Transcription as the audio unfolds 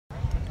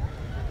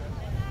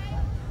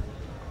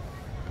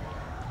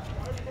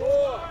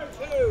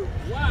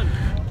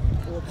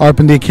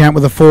opened the account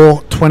with a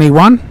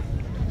 4:21.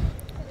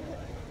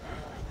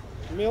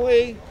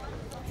 Millie,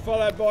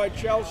 followed by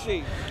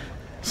Chelsea.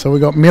 So we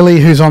got Millie,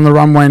 who's on the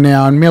runway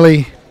now, and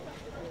Millie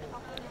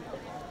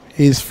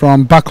is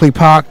from Buckley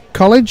Park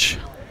College.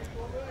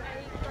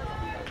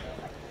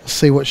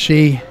 See what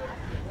she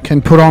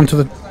can put onto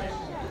the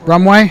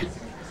runway.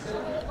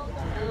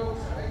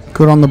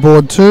 Good on the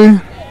board too.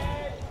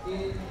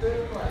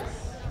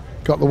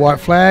 Got the white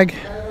flag.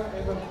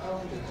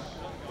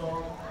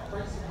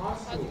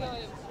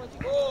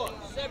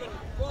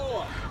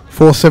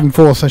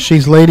 4.74, so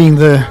she's leading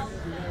the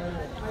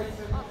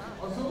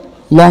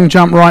long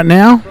jump right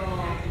now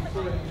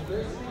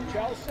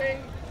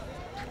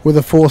with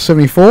a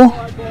 4.74.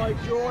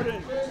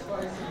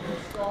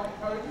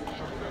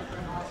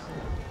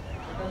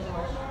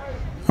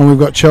 And we've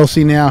got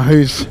Chelsea now,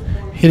 who's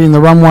hitting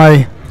the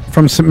runway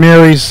from St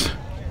Mary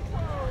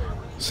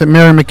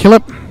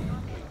MacKillop.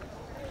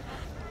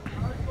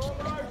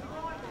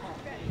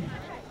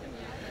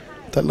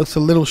 That looks a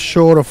little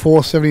short of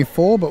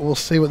 4.74, but we'll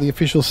see what the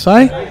officials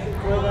say.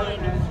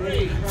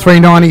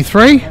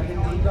 3.93.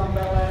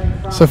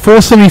 So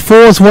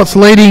 4.74 is what's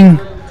leading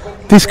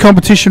this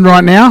competition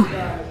right now.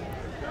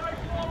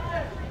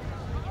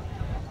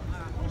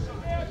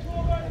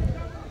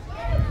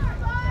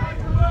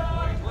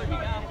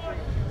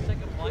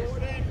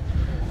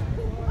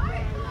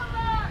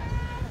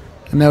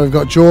 And now we've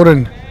got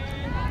Jordan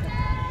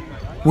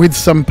with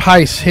some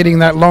pace hitting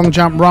that long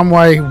jump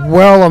runway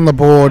well on the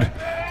board.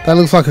 That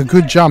looks like a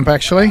good jump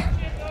actually.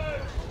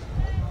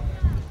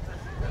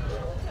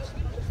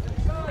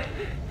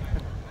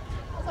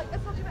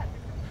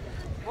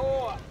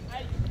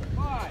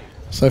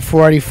 So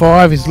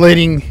 4.85 is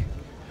leading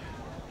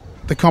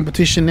the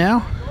competition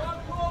now.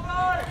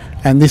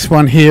 And this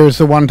one here is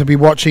the one to be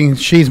watching.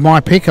 She's my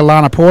pick,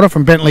 Alana Porter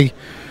from Bentley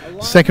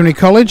Secondary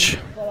College.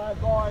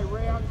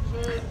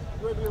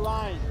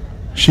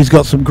 She's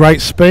got some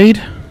great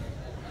speed.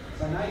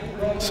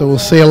 So we'll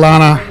see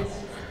Alana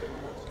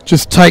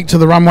just take to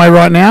the runway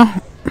right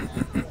now.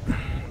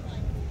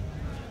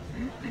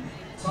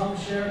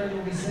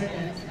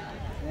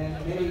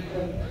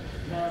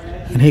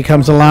 And here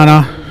comes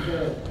Alana.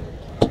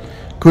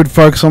 Good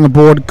focus on the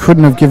board.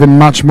 Couldn't have given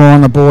much more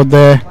on the board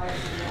there.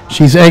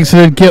 She's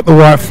exited, get the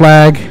white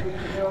flag.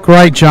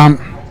 Great jump.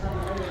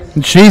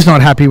 And she's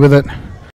not happy with it.